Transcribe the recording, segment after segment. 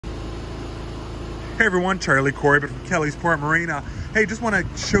Hey everyone, Charlie Corey from Kelly's Port Marina. Hey, just want to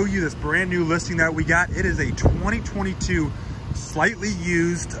show you this brand new listing that we got. It is a 2022 slightly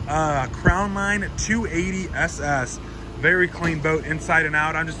used Crownline 280 SS. Very clean boat inside and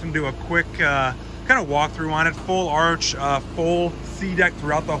out. I'm just going to do a quick kind of walkthrough on it. Full arch, full sea deck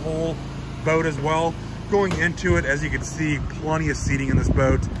throughout the whole boat as well. Going into it, as you can see, plenty of seating in this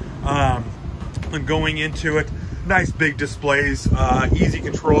boat. And going into it, nice big displays, easy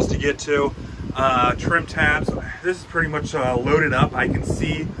controls to get to. Trim tabs. This is pretty much loaded up. I can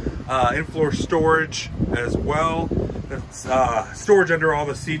see in-floor storage as well. That's storage under all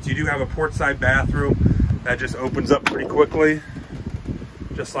the seats. You do have a port side bathroom that just opens up pretty quickly,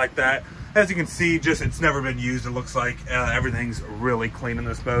 just like that. As you can see, just it's never been used. It looks like everything's really clean in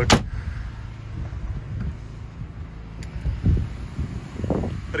this boat.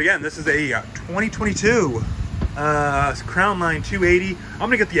 But again, this is a 2022 Crownline 280. I'm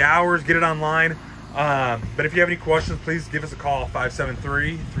gonna get the hours, get it online. But if you have any questions, please give us a call,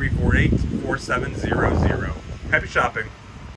 573-348-4700. Happy shopping.